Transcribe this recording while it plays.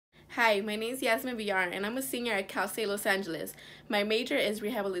Hi, my name is Yazmin Villar, and I'm a senior at Cal State Los Angeles. My major is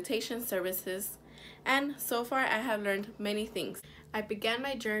rehabilitation services, and so far I have learned many things. I began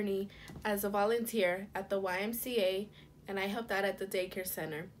my journey as a volunteer at the YMCA, and I helped out at the daycare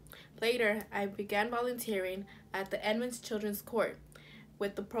center. Later, I began volunteering at the Edmonds Children's Court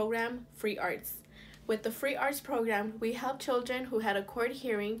with the program Free Arts. With the Free Arts program, we helped children who had a court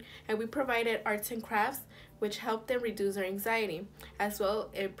hearing, and we provided arts and crafts which helped them reduce their anxiety. As well,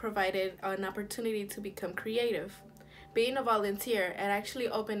 it provided an opportunity to become creative. Being a volunteer, it actually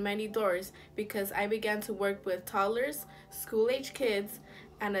opened many doors because I began to work with toddlers, school-age kids,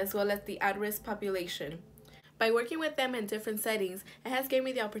 and as well as the at-risk population. By working with them in different settings, it has given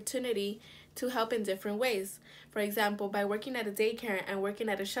me the opportunity to help in different ways. For example, by working at a daycare and working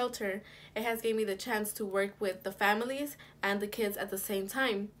at a shelter, it has given me the chance to work with the families and the kids at the same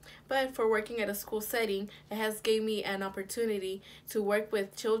time. But for working at a school setting, it has given me an opportunity to work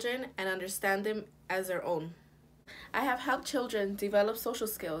with children and understand them as their own. I have helped children develop social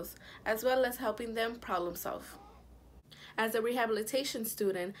skills as well as helping them problem solve. As a rehabilitation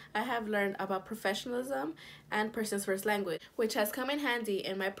student, I have learned about professionalism and persons first language, which has come in handy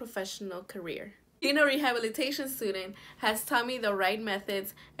in my professional career. Being a rehabilitation student has taught me the right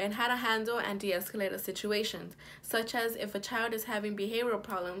methods and how to handle and de-escalate a situation, such as if a child is having behavioral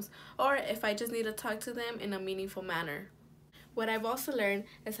problems or if I just need to talk to them in a meaningful manner. What I've also learned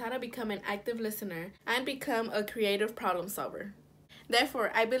is how to become an active listener and become a creative problem solver.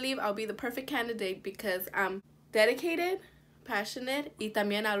 Therefore, I believe I'll be the perfect candidate because I'm dedicated, passionate, y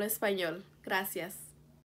también hablo español. Gracias.